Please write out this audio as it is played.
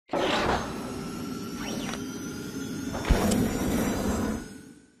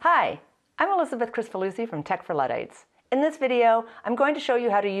I'm Elizabeth Crispolucci from Tech for Luddites. In this video, I'm going to show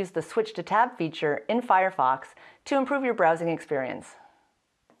you how to use the Switch to Tab feature in Firefox to improve your browsing experience.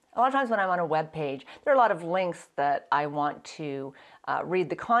 A lot of times when I'm on a web page, there are a lot of links that I want to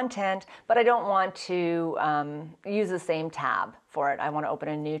read the content, but I don't want to use the same tab for it. I want to open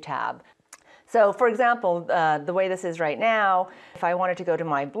a new tab. So for example, the way this is right now, if I wanted to go to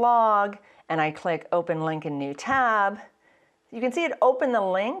my blog and I click Open Link in New Tab, you can see it opened the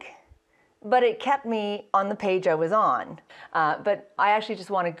link, but it kept me on the page I was on. But I actually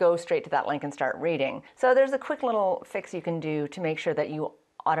just want to go straight to that link and start reading. So there's a quick little fix you can do to make sure that you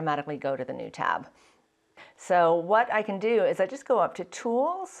automatically go to the new tab. So what I can do is I just go up to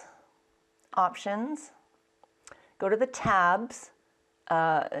Tools, Options, go to the Tabs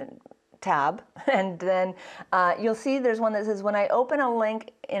tab, and then you'll see there's one that says when I open a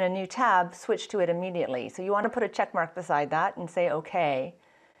link in a new tab, switch to it immediately. So you want to put a check mark beside that and say OK.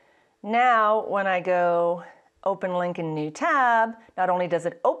 Now, when I go open link in new tab, not only does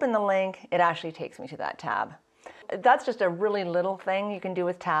it open the link, it actually takes me to that tab. That's just a really little thing you can do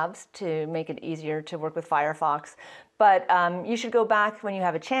with tabs to make it easier to work with Firefox. But you should go back when you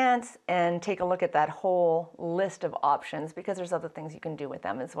have a chance and take a look at that whole list of options, because there's other things you can do with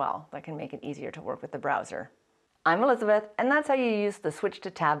them as well that can make it easier to work with the browser. I'm Elizabeth, and that's how you use the Switch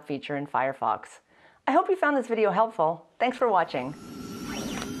to Tab feature in Firefox. I hope you found this video helpful. Thanks for watching.